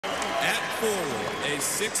forward, a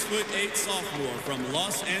 6'8" sophomore from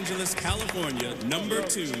Los Angeles, California, number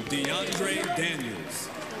 2, DeAndre Daniels.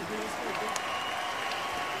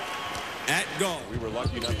 At guard. We were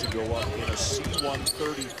lucky enough to go up in a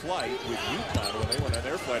C-130 flight with UConn when they went on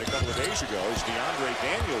their flight a couple of days ago as DeAndre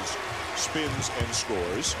Daniels spins and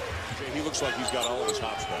scores. He looks like he's got all of his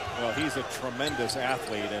hops back. Well, he's a tremendous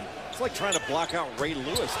athlete, and it's like trying to block out Ray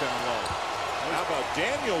Lewis down low. How about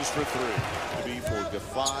Daniels for 3? To be for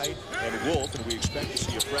Defy and Wolf, and we expect to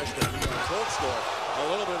see a freshman full score a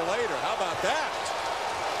little bit later. How about that?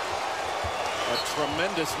 A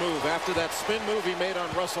tremendous move after that spin move he made on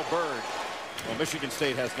Russell Bird. Well, Michigan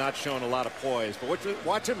State has not shown a lot of poise, but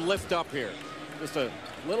watch him lift up here. Just a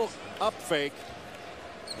little up fake,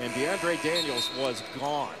 and DeAndre Daniels was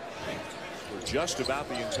gone. For just about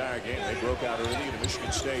the entire game. They broke out early, and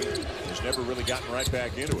Michigan State has never really gotten right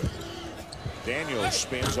back into it. Daniels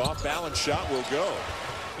spins off balance shot, will go.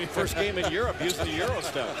 First game in Europe using the Euro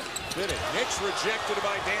stuff. Did it. Knicks rejected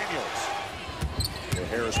by Daniels. Well,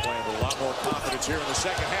 Harris playing with a lot more confidence here in the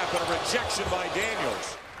second half, but a rejection by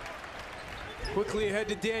Daniels. Quickly ahead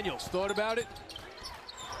to Daniels. Thought about it.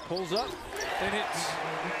 Pulls up and hits.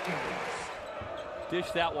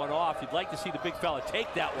 Dish that one off. You'd like to see the big fella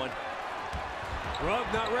take that one. Rugg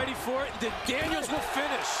not ready for it. Daniels will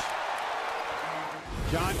finish.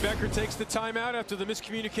 John Becker takes the timeout after the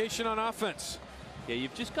miscommunication on offense. Yeah,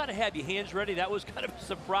 you've just got to have your hands ready. That was kind of a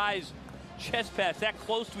surprise chest pass that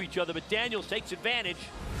close to each other, but Daniels takes advantage.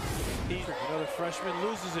 Another freshman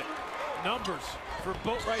loses it. Numbers for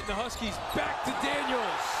Boatwright and the Huskies. Back to Daniels.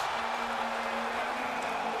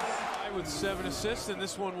 With 7 assists, and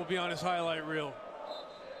this one will be on his highlight reel.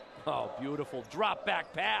 Oh, beautiful drop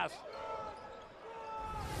back pass.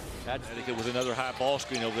 Connecticut with another high ball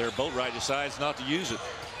screen over there. Boatwright decides not to use it.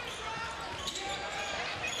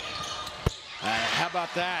 How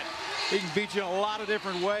about that? He can beat you in a lot of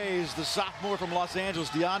different ways. The sophomore from Los Angeles,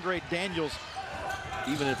 DeAndre Daniels.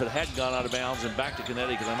 Even if it hadn't gone out of bounds and back to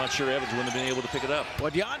Connecticut, I'm not sure Evans wouldn't have been able to pick it up.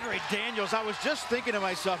 Well, DeAndre Daniels, I was just thinking to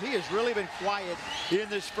myself, he has really been quiet in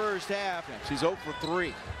this first half. He's 0 for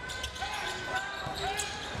 3.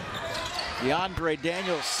 DeAndre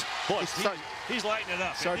Daniels. Boy, he's lighting it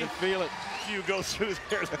up. Starting to feel it. You go through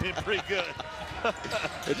there, it's been pretty good.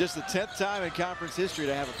 It's just the 10th time in conference history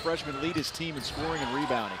to have a freshman lead his team in scoring and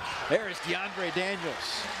rebounding. There is DeAndre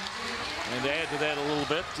Daniels. And to add to that a little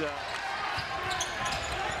bit,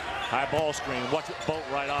 high ball screen. Watch it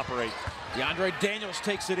Boatwright operate. DeAndre Daniels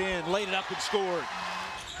takes it in, laid it up and scored.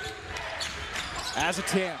 As a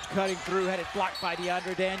attempt, cutting through, had it blocked by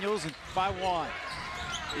DeAndre Daniels, and by 1.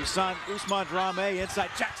 Usman Drame inside.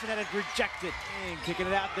 Jackson had it rejected. Kicking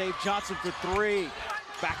it out, Dave Johnson for 3.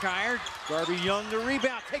 Back iron. Darby Young the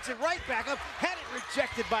rebound. Takes it right back up. Had it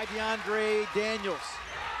rejected by DeAndre Daniels.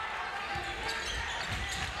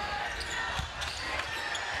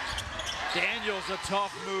 Daniels, a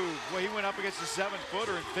tough move. Well, he went up against a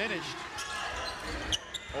 7-footer and finished.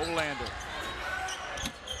 Olander.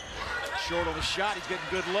 Short on the shot. He's getting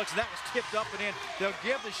good looks. And that was tipped up and in. They'll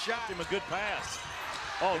give the shot. Give him a good pass.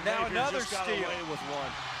 Oh, now Napier another just got steal. away with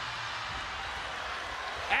one.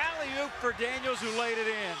 Alley-oop for Daniels, who laid it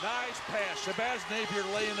in. Nice pass. Shabazz Napier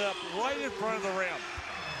laying it up right in front of the rim.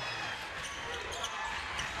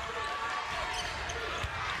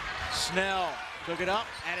 Snell took it up,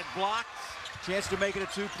 and it blocked. Chance to make it a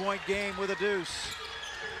 2-point game with a deuce.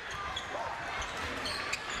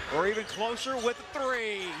 Or even closer with a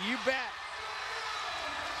 3. You bet.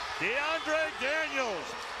 DeAndre Daniels,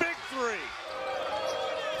 big 3.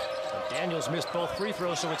 Daniels missed both free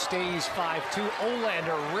throws, so it stays 5-2.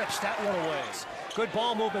 Olander rips that one away. Good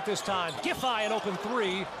ball movement this time. Giffey an open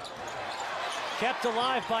 3. Kept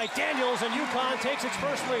alive by Daniels, and UConn takes its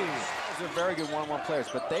first lead. Those are very good one-on-one players,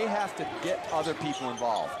 but they have to get other people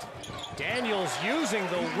involved. Daniels using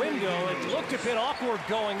the window. It looked a bit awkward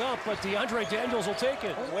going up, but DeAndre Daniels will take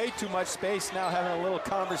it. Way too much space now, having a little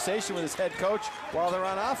conversation with his head coach while they're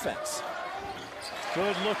on offense.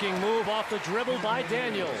 Good looking move off the dribble by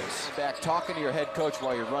Daniels. Back talking to your head coach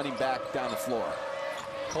while you're running back down the floor.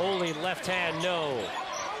 Coley left hand, no.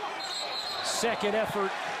 Second effort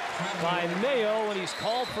by Mayo, and he's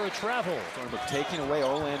called for a travel. Talking about taking away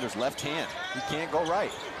Olander's left hand. He can't go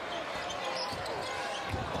right.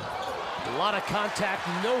 A lot of contact,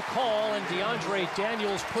 no call, and DeAndre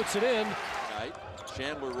Daniels puts it in.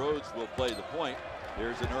 Chandler Rhodes will play the point.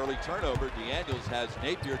 There's an early turnover. Daniels has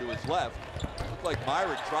Napier to his left. Looked like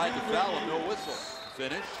Myron tried to foul him, no whistle.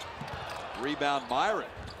 Finish. Rebound Myron.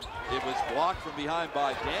 It was blocked from behind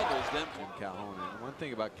by Daniels. Then Calhoun. And one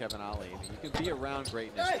thing about Kevin Ollie, I mean, you can be around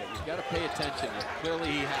greatness, but you've got to pay attention. And clearly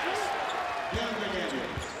he has.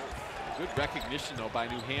 Good recognition, though, by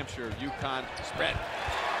New Hampshire. UConn spread.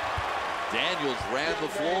 Daniels ran the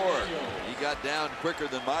floor. He got down quicker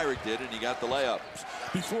than Myrick did, and he got the layup.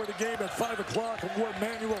 Before the game at 5 o'clock, and Ward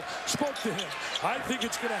Manuel spoke to him. I think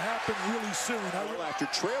it's going to happen really soon. After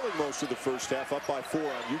trailing most of the first half, up by 4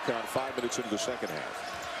 on UConn, 5 minutes into the second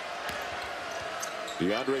half.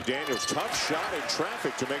 DeAndre Daniels, tough shot in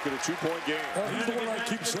traffic to make it a 2-point game. Oh, he's the one I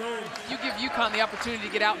keep saying. You give UConn the opportunity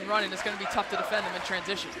to get out and run, and it's going to be tough to defend them in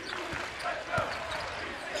transition.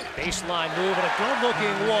 Baseline move and a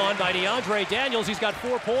good-looking one by DeAndre Daniels. He's got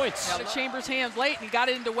 4 points. Out of Chambers' hands late, and he got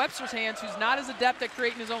it into Webster's hands, who's not as adept at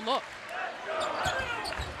creating his own look.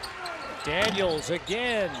 Daniels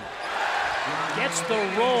again gets the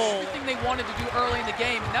roll. Everything they wanted to do early in the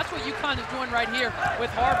game, and that's what UConn is doing right here with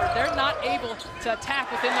Harvard. They're not able to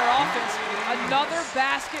attack within their offense. Another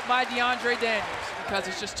basket by DeAndre Daniels, because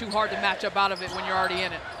it's just too hard to match up out of it when you're already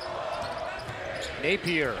in it.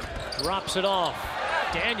 Napier drops it off.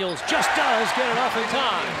 Daniels just does get it off in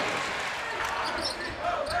time.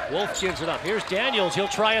 Wolf gives it up. Here's Daniels. He'll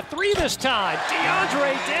try a 3 this time.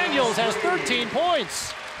 DeAndre Daniels has 13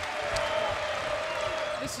 points.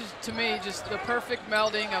 This is, to me, just the perfect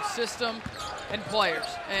melding of system and players.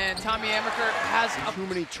 And Tommy Amaker has too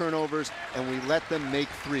many turnovers, and we let them make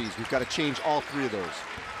threes. We've got to change all 3 of those.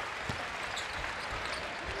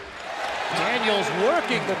 Daniels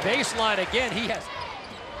working the baseline again. He has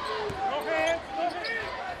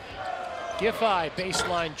Giffey,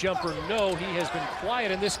 baseline jumper, no. He has been quiet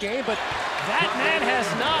in this game, but that man has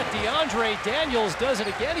not. DeAndre Daniels does it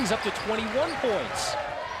again. He's up to 21 points.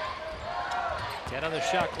 10 on the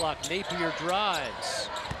shot clock. Napier drives.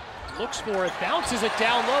 Looks for it, bounces it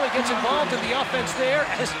down low. He gets involved in the offense there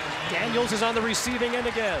as Daniels is on the receiving end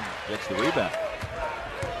again. Gets the rebound.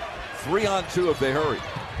 3 on 2 if they hurry.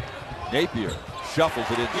 Napier shuffles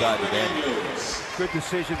it inside to Daniels. Good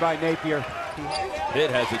decision by Napier.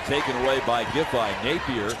 Pitt has it taken away by Giffey.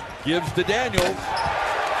 Napier gives to Daniels.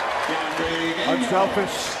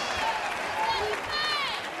 Unselfish.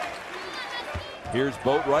 Here's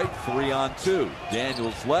Boatwright, 3 on 2.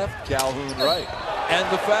 Daniels left, Calhoun right. And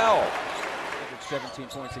the foul. 17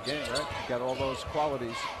 points a game, right? You got all those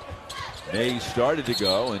qualities. May started to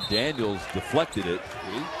go, and Daniels deflected it.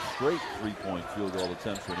 8 straight 3-point field goal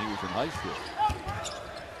attempts when he was in high school.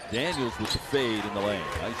 Daniels with the fade in the lane.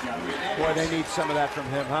 Nice. Boy, they need some of that from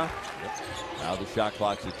him, huh? Yep. Now the shot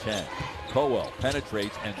clock's at 10. Cowell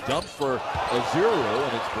penetrates and dumps for Aziru,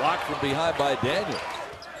 and it's blocked from behind by Daniels.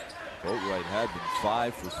 Boatwright had been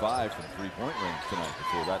 5 for 5 from 3-point range tonight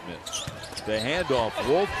before that miss. The handoff,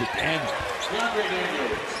 Wolf to Daniels.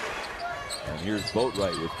 And here's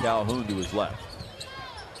Boatwright with Calhoun to his left.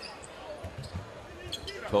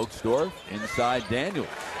 Koksdorf inside Daniels.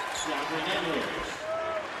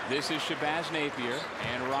 This is Shabazz Napier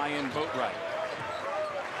and Ryan Boatwright.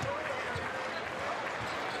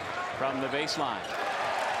 From the baseline,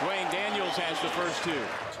 Dwayne Daniels has the first 2.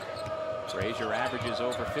 Frazier averages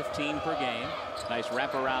over 15 per game. Nice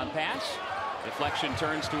wraparound pass. Deflection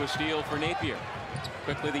turns to a steal for Napier.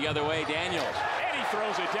 Quickly the other way, Daniels. And he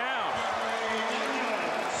throws it down.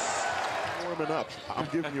 Warming up. I'm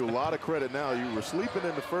giving you a lot of credit now. You were sleeping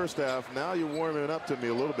in the first half. Now you're warming up to me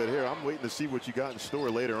a little bit here. I'm waiting to see what you got in store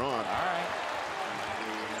later on. All right.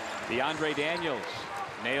 DeAndre Daniels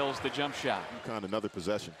nails the jump shot. UConn another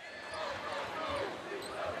possession.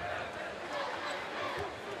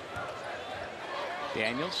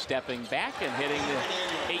 Daniels stepping back and hitting the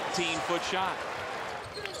 18-foot shot.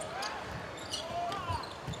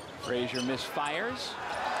 Frazier misfires.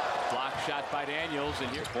 Block shot by Daniels, and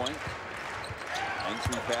here point.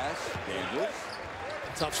 Entry pass, Daniels.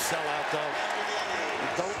 Tough sellout, though. You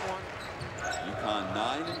don't want. UConn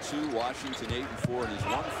 9-2, Washington 8-4, and is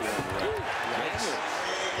 1-4 in the round. Daniels.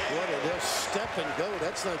 Boy, they'll step and go.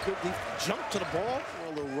 That's not good. He jumped to the ball.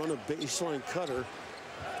 Well, they'll run a baseline cutter.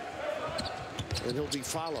 And he'll be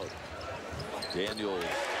followed. Daniels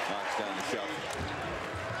knocks down the shot.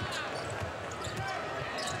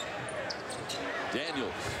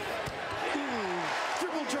 Daniels.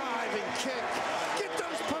 Dribble drive and kick. Get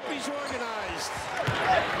those puppies organized.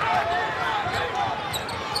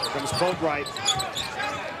 Comes Boatwright.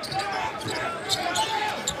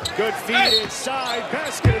 Good feed inside.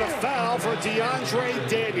 Basket and a foul for DeAndre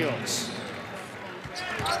Daniels.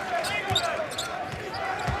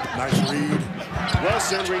 Nice read.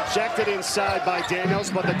 Wilson rejected inside by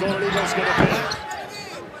Daniels, but the Golden Eagles get it back.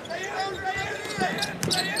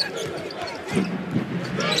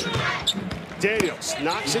 Daniels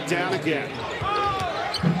knocks it down again.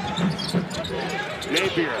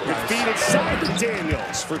 Napier, good feed inside to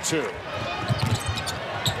Daniels for 2.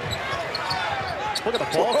 Look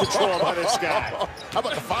at the ball control by this guy. How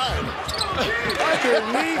about the five?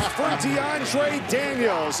 Underneath for DeAndre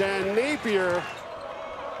Daniels, and Napier.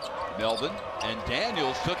 Melvin and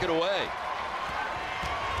Daniels took it away.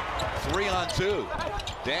 3-on-2.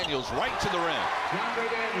 Daniels right to the rim.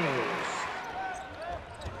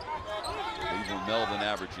 Cleveland Melvin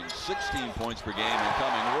averaging 16 points per game, and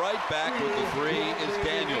coming right back with the three is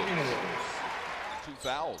Daniels. 2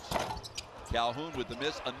 fouls. Calhoun with the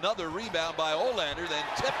miss. Another rebound by Olander, then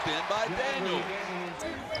tipped in by Daniels.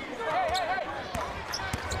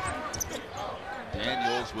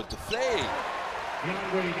 Daniels with the fade.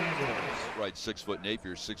 Right, 6-foot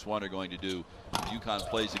Napier, 6'1", are going to do. UConn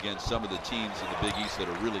plays against some of the teams in the Big East that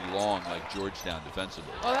are really long, like Georgetown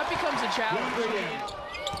defensively. Oh, that becomes a challenge.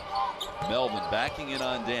 Melvin backing in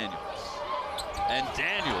on Daniels. And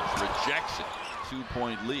Daniels rejects it.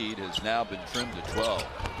 2-point lead has now been trimmed to 12.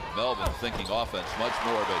 Melvin thinking offense much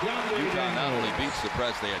more, but UConn not only beats the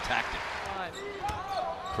press, they attacked it.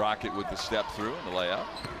 Crockett with the step through and the layup.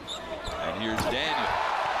 And here's Daniels.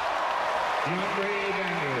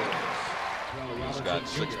 He's got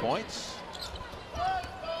 6 points.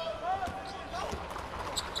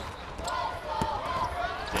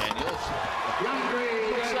 Daniels.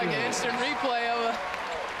 Looks like an instant replay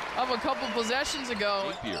of a couple possessions ago.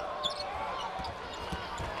 Napier.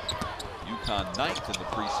 UConn 9th in the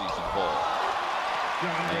preseason poll.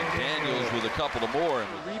 And Daniels with a couple of more.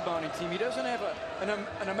 The rebounding team, he doesn't have an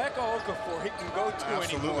Emeka Okafor he can go to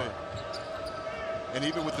anymore. And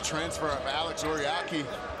even with the transfer of Alex Oriaki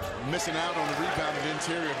missing out on the rebounded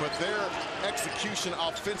interior, but their execution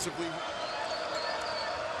offensively.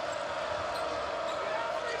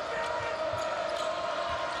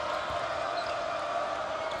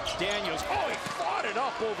 Daniels, oh, he fought it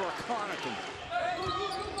up over Connaughton.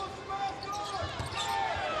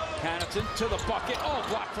 Connaughton to the bucket, oh,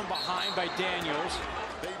 blocked from behind by Daniels.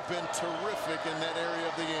 They've been terrific in that area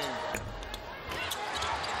of the game.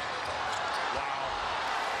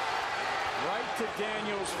 Right to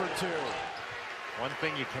Daniels for 2. One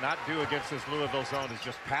thing you cannot do against this Louisville zone is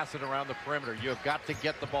just pass it around the perimeter. You have got to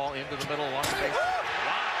get the ball into the middle along the base.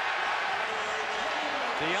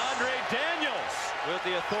 DeAndre Daniels with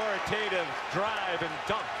the authoritative drive and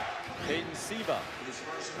dunk. Hayden Siva.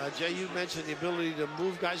 Jay, you mentioned the ability to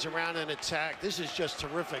move guys around and attack. This is just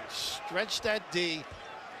terrific. Stretch that D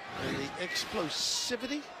and the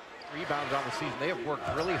explosivity. Rebounds on the season. They have worked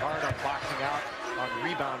really hard on boxing out, on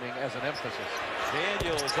rebounding as an emphasis.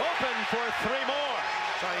 Daniels open for 3 more.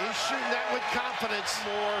 So he's shooting that with confidence.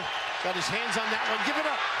 More. Got his hands on that one. Give it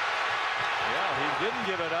up. Yeah, he didn't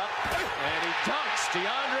give it up. And he dunks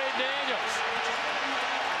DeAndre Daniels.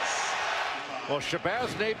 Well,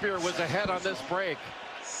 Shabazz Napier was ahead on this break.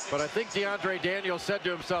 But I think DeAndre Daniels said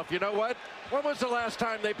to himself, you know what? When was the last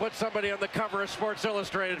time they put somebody on the cover of Sports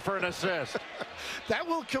Illustrated for an assist? That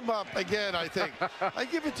will come up again, I think. I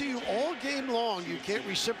give it to you all game long. You can't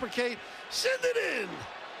reciprocate. Send it in.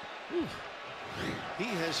 Whew. He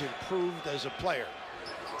has improved as a player.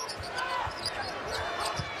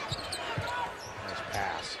 Nice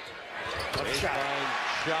pass.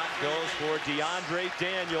 Shot goes for DeAndre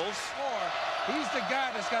Daniels. He's the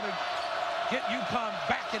guy that's got to get UConn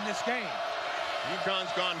back in this game.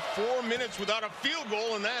 UConn's gone 4 minutes without a field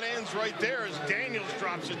goal, and that ends right there as Daniels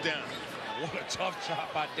drops it down. What a tough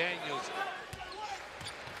shot by Daniels.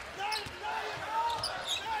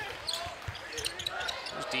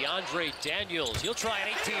 There's DeAndre Daniels. He'll try an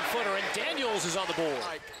 18-footer, and Daniels is on the board.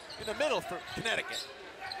 In the middle for Connecticut.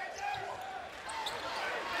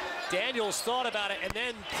 Daniels thought about it and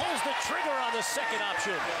then pulls the trigger on the second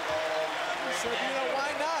option. He said, you know, why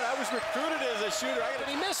not? I was recruited as a shooter. And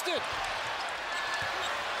he missed it.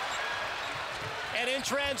 And in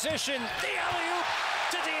transition, the alley-oop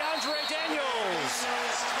to DeAndre Daniels.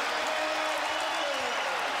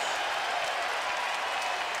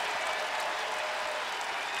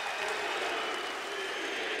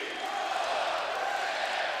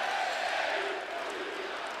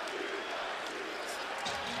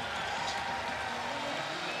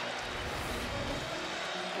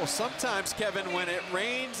 Well, sometimes, Kevin, when it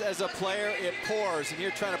rains as a player, it pours, and you're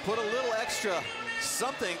trying to put a little extra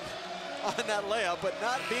something on that layup, but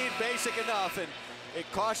not being basic enough, and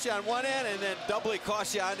it costs you on one end and then doubly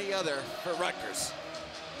costs you on the other for Rutgers.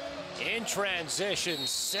 In transition,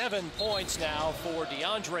 7 points now for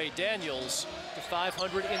DeAndre Daniels to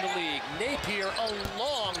 500 in the league. Napier, a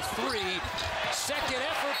long three. Second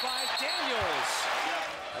effort by Daniels.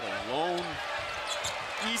 A lone,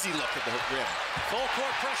 easy look at the rim. Full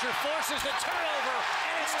court pressure forces the turnover,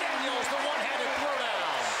 and it's Daniels, the one-handed throwdown.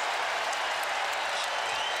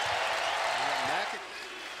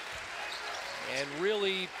 And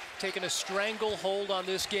really taken a stranglehold on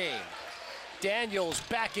this game. Daniels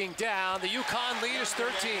backing down. The UConn lead is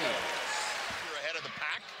 13. You're ahead of the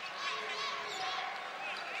pack.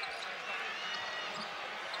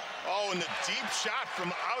 Oh, and the deep shot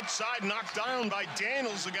from outside, knocked down by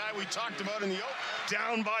Daniels, the guy we talked about in the open.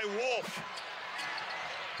 Down by Wolf.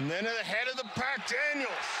 And then ahead of the pack,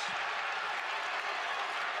 Daniels.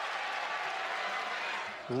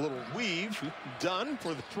 A little weave, done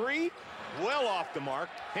for the three. Well off the mark.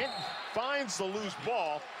 Hinton finds the loose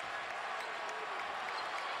ball.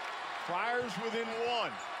 Fires within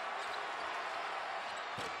one.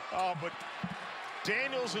 Oh, but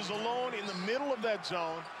Daniels is alone in the middle of that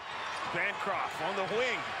zone. Bancroft on the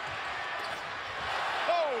wing.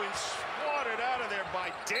 Oh, and swatted out of there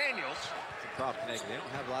by Daniels. The problem, they don't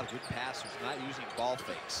have a lot of good passers, not using ball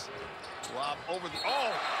fakes. Lob over the,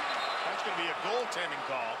 oh, that's going to be a goaltending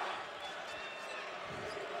call.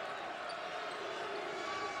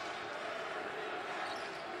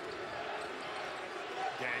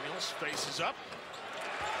 Daniels faces up.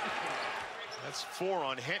 That's 4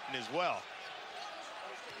 on Hinton as well.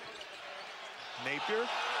 Napier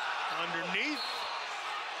underneath.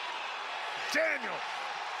 Daniel.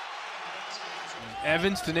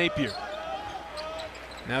 Evans to Napier.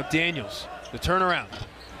 Now Daniels, the turnaround.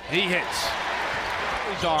 He hits.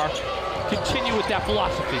 Czar, continue with that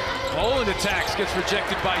philosophy. Poland attacks, gets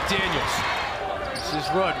rejected by Daniels. This is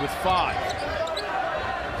Rudd with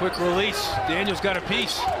 5. Quick release. Daniels got a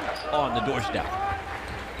piece. On the doorstep.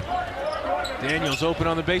 Daniels open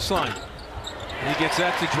on the baseline. He gets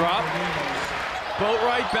that to drop.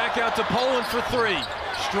 Boatwright back out to Poland for 3.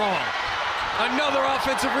 Strong. Another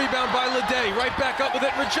offensive rebound by Ledet. Right back up with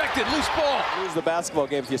it. Rejected. Loose ball. Lose the basketball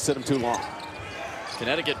game if you sit him too long.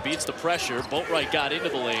 Connecticut beats the pressure. Boatwright got into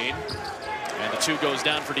the lane. And the 2 goes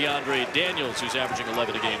down for DeAndre Daniels, who's averaging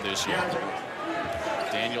 11 a game this year.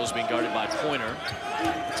 Daniels being guarded by Pointer.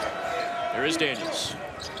 There is Daniels.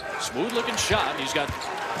 Smooth looking shot. He's got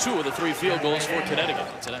 2 of the 3 field goals for Connecticut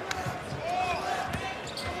tonight.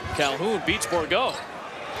 Calhoun beats Borgo.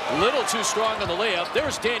 A little too strong on the layup.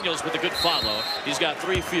 There's Daniels with a good follow. He's got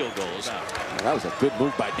 3 field goals. That was a good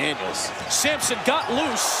move by Daniels. Sampson got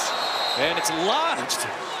loose, and it's lodged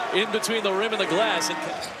in between the rim and the glass.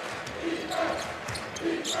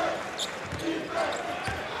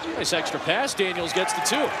 Nice extra pass. Daniels gets the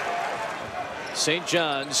 2. St.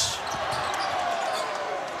 John's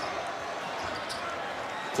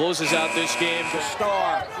closes out this game.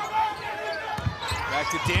 Star. Back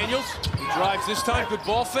to Daniels. He drives this time. Good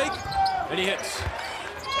ball fake. And he hits.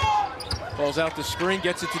 Falls out the screen.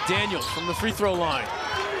 Gets it to Daniels from the free throw line.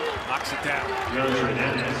 Knocks it down.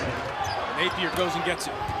 Napier goes and gets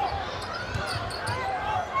it.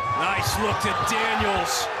 Nice look to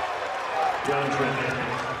Daniels.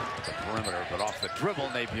 The perimeter, but off the dribble,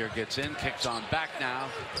 Napier gets in, kicks on back now,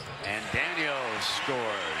 and Daniels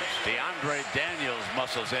scores. DeAndre Daniels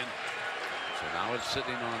muscles in. So now it's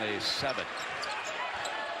sitting on a 7.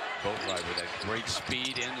 Boatwright with a great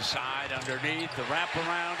speed inside, underneath. The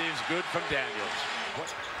wraparound is good from Daniels.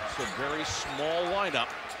 It's a very small lineup.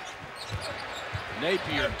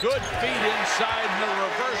 Napier, good feet inside, and the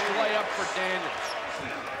reverse layup for Daniels.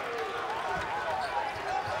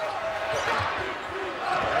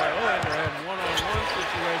 Olander had one-on-one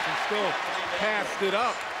situation, still passed it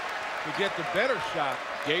up to get the better shot.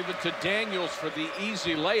 Gave it to Daniels for the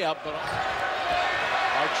easy layup, but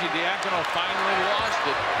Archie Diacono finally lost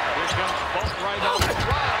it. Here comes Boatwright on the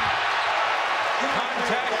run.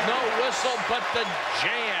 Contact, no whistle, but the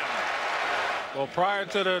jam. Well, prior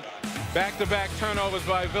to the back-to-back turnovers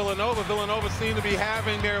by Villanova, Villanova seemed to be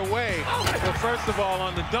having their way. Well, first of all,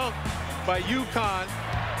 on the dunk by UConn,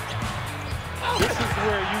 this is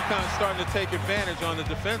where UConn's starting to take advantage on the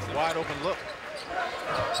defense. Wide open look.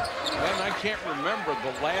 And I can't remember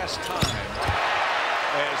the last time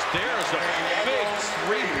as there's a big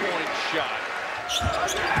 3-point shot.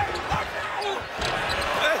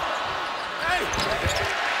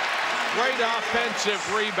 Great offensive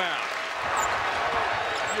rebound.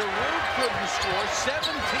 Giroux couldn't score.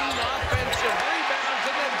 17 offensive rebounds,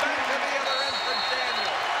 and then back to the other end for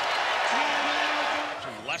Daniel.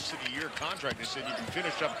 Less than a year contract. They said you can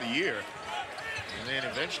finish up the year. And then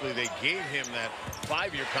eventually they gave him that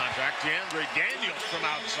 5-year contract. DeAndre Daniels from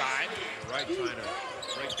outside. Right, trying to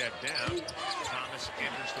break that down. Thomas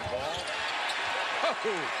enters the ball. Oh,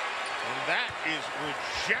 and that is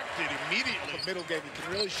rejected immediately. The middle game, he can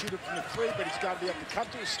really shoot it from the 3, but he's got to be able to cut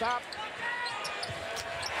to a stop.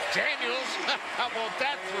 Daniels, how about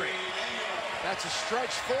that 3? That's a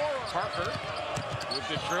stretch for Parker with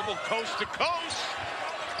the dribble coast to coast.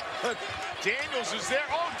 But Daniels is there.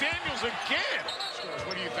 Oh, Daniels again.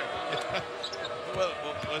 What do you think? Well,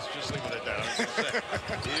 let's just leave it at that.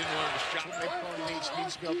 He didn't want to shot.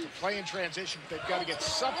 Needs to be able to play in transition. They've got to get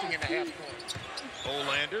something in the half court.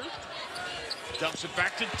 Olander dumps it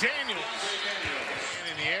back to Daniels.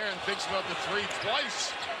 In the air and thinks about the three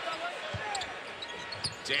twice.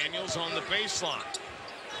 Daniels on the baseline.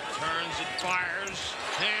 Turns and fires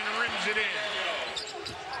and rims it in.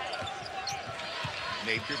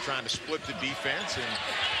 Napier trying to split the defense, and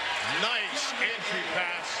nice entry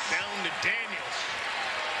pass down to Daniels.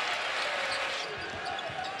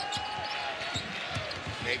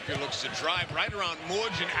 Napier looks to drive right around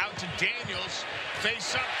Morgan out to Daniels.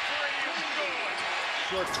 Face up three is good.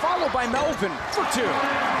 Short, followed by Melvin for two.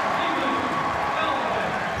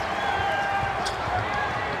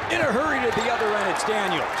 In a hurry to the other end, it's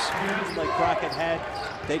Daniels. Like Crockett had,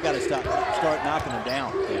 they got to start knocking them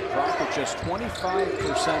down. Yeah, Crockett just 25%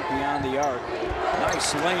 beyond the arc.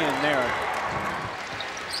 Nice lay-in there.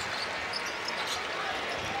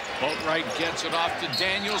 Boatwright gets it off to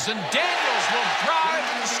Daniels, and Daniels will drive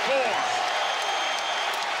and score.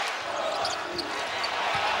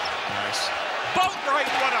 Nice.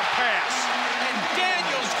 Boatwright, what a pass. And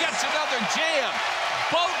Daniels gets another jam.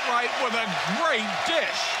 Boatwright with a great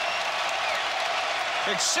dish.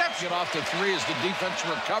 Except it off to three as the defense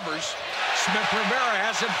recovers. Smith-Rivera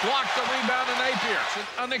has it blocked, the rebound to Napier. It's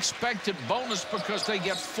an unexpected bonus because they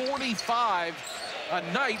get 45 a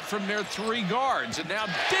night from their three guards. And now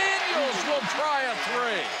Daniels will try a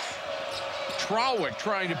three. Trawick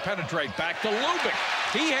trying to penetrate back to Lubick.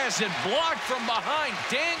 He has it blocked from behind.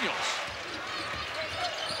 Daniels.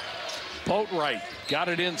 Boatwright got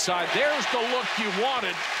it inside. There's the look you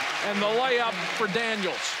wanted, and the layup for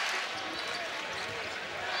Daniels.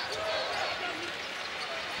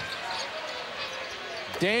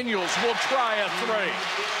 Daniels will try a three.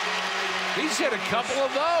 He's hit a couple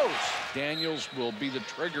of those. Daniels will be the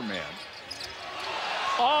trigger man.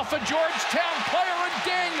 Off a Georgetown player, and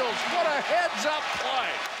Daniels, what a heads-up play.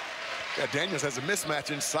 Yeah, Daniels has a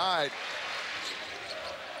mismatch inside.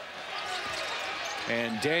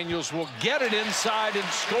 And Daniels will get it inside and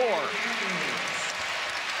score.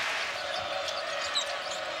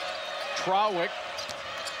 Trawick.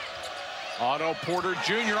 Otto Porter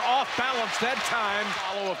Jr. off balance that time.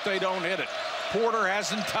 Follow if they don't hit it. Porter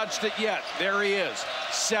hasn't touched it yet. There he is.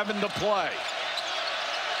 7 to play.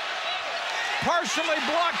 Partially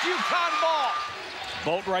blocked UConn ball.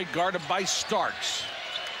 Boatwright guarded by Starks.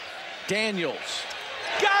 Daniels.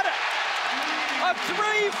 Got it! A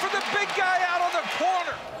three for the big guy out of the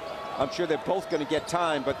corner. I'm sure they're both going to get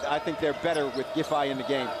time, but I think they're better with Giffey in the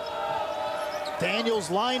game. Daniels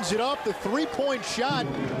lines it up. The three-point shot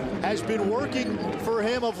has been working for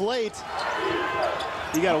him of late.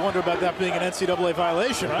 You got to wonder about that being an NCAA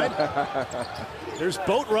violation, right? There's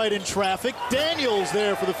Boatwright in traffic. Daniels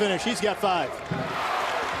there for the finish. He's got 5.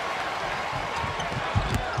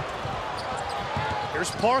 Here's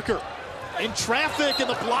Parker in traffic, and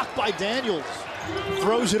the block by Daniels.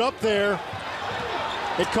 Throws it up there.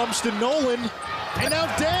 It comes to Nolan. And now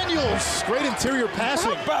Daniels. Great interior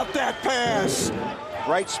passing. How about that pass?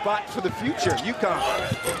 Right spot for the future. UConn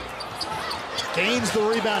gains the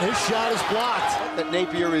rebound. His shot is blocked. That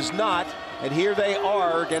Napier is not. And here they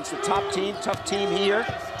are against the top team. Tough team here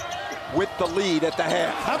with the lead at the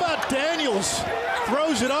half. How about Daniels?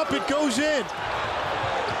 Throws it up. It goes in.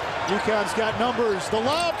 UConn's got numbers. The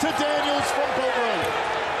lob to Daniels from Boatwright.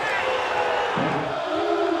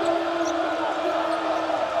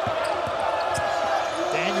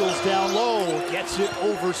 Daniels down low, gets it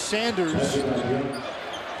over Sanders.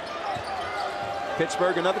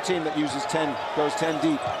 Pittsburgh, another team that uses 10, goes 10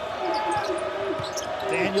 deep.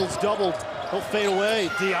 Daniels doubled. He'll fade away.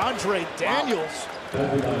 DeAndre Daniels. He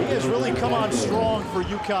has really come on strong for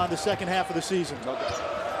UConn the second half of the season.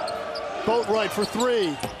 Boatwright for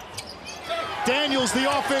 3. Daniels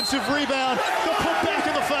the offensive rebound. The putback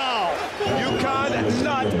and the foul. UConn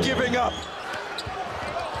not giving up.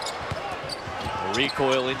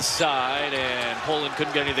 Recoil inside, and Poland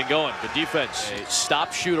couldn't get anything going. The defense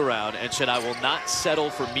stopped shoot around and said, I will not settle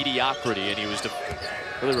for mediocrity. And he was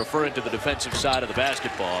really referring to the defensive side of the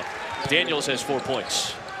basketball. Daniels has 4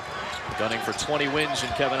 points. Gunning for 20 wins in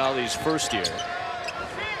Kevin Ollie's first year.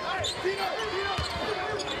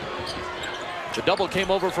 The double came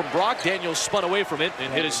over from Brock. Daniels spun away from it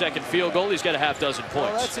and hit his second field goal. He's got a half dozen points.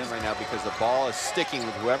 Well, that's it right now because the ball is sticking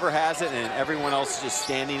with whoever has it and everyone else is just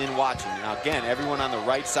standing and watching. Now, again, everyone on the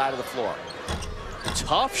right side of the floor.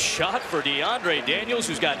 Tough shot for DeAndre Daniels,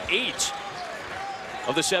 who's got 8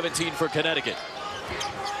 of the 17 for Connecticut.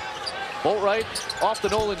 Boatwright off the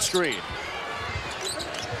Nolan screen.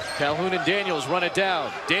 Calhoun and Daniels run it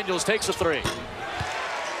down. Daniels takes a three.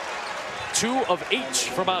 2 of 8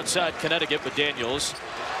 from outside Connecticut, but Daniels,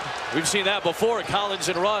 we've seen that before. Collins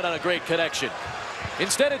and Rudd on a great connection.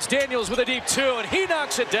 Instead, it's Daniels with a deep 2, and he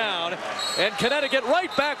knocks it down. And Connecticut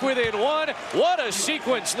right back within 1. What a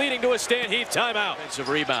sequence leading to a Stan Heath timeout. Offensive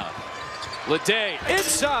rebound. Leday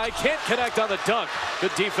inside, can't connect on the dunk.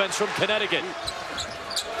 Good defense from Connecticut.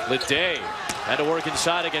 Leday had to work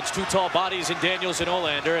inside against 2 tall bodies in Daniels and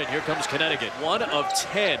Olander, and here comes Connecticut. 1 of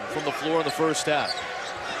 10 from the floor in the first half.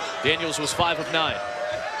 Daniels was 5 of 9.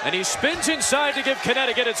 And he spins inside to give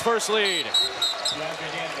Connecticut its first lead.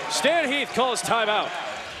 Stan Heath calls timeout.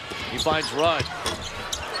 He finds Rudd.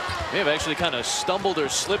 May have actually kind of stumbled or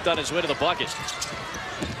slipped on his way to the bucket.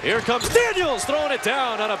 Here comes Daniels throwing it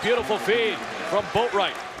down on a beautiful feed from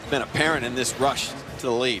Boatwright. Been apparent in this rush to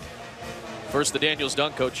the lead. First the Daniels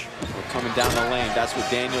dunk, coach. We're coming down the lane. That's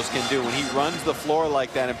what Daniels can do when he runs the floor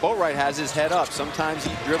like that. And Boatwright has his head up. Sometimes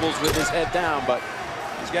he dribbles with his head down, but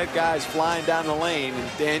he's got guys flying down the lane,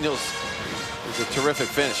 and Daniels is a terrific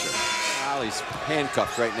finisher. Well, he's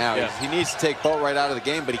handcuffed right now. Yeah. He needs to take Boatwright out of the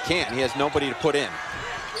game, but he can't. He has nobody to put in.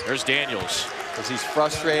 There's Daniels. Because he's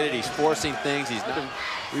frustrated, he's forcing things. He's not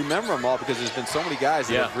remember them all because there's been so many guys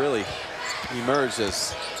that have really emerged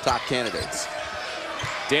as top candidates.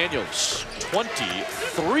 Daniels,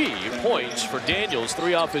 23 points for Daniels,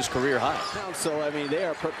 3 off his career high. So, I mean, they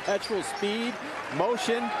are perpetual speed,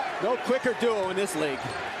 motion, no quicker duo in this league.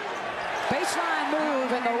 Baseline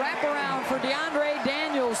move and the wraparound for DeAndre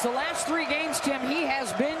Daniels. The last 3 games, Tim, he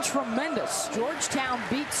has been tremendous. Georgetown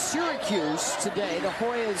beat Syracuse today. The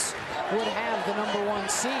Hoyas would have the #1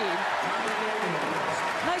 seed.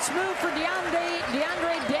 Nice move for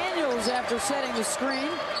DeAndre Daniels after setting the screen.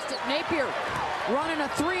 Napier running a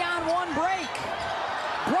 3-on-1 break.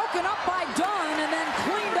 Broken up by Dunn and then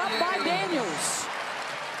cleaned up by Daniels.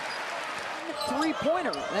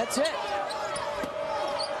 3-pointer, that's it.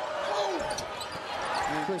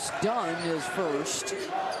 Chris Dunn is first.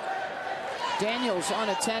 Daniels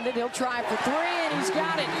unattended. He'll try for 3, and he's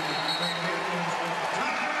got it.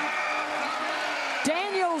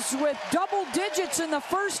 Daniels with double digits in the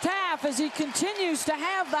first half as he continues to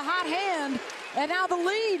have the hot hand, and now the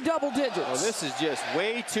lead double digits. Well, this is just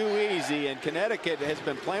way too easy, and Connecticut has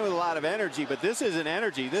been playing with a lot of energy, but this isn't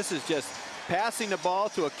energy. This is just passing the ball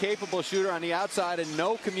to a capable shooter on the outside and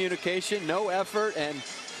no communication, no effort, and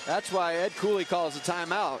that's why Ed Cooley calls a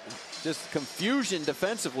timeout. Just confusion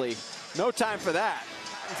defensively. No time for that.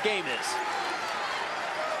 This game is.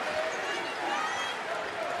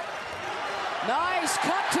 Nice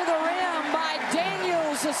cut to the rim by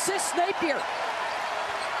Daniels, assists Napier.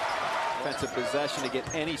 Defensive possession to get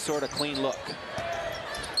any sort of clean look.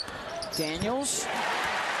 Daniels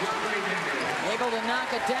able to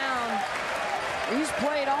knock it down. He's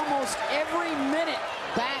played almost every minute.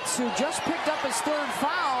 Bats, who just picked up his 3rd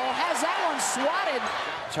foul, has that one swatted.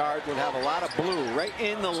 Tard would have a lot of blue right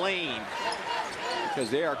in the lane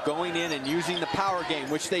because they are going in and using the power game,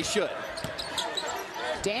 which they should.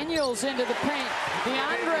 Daniels into the paint.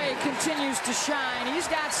 DeAndre continues to shine. He's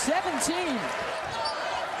got 17.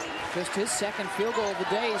 Just his 2nd field goal of the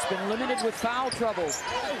day. He's been limited with foul trouble.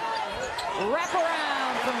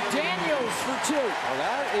 Wraparound from Daniels for 2. Well,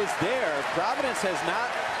 that is there. Providence has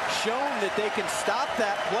not shown that they can stop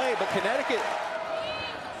that play, but Connecticut.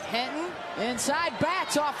 Henton inside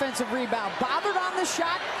Bats, offensive rebound. Bothered on the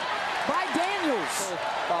shot by Daniels.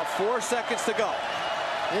 About 4 seconds to go.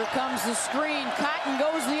 Here comes the screen. Cotton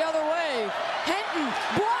goes the other way. Henton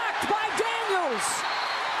blocked by Daniels.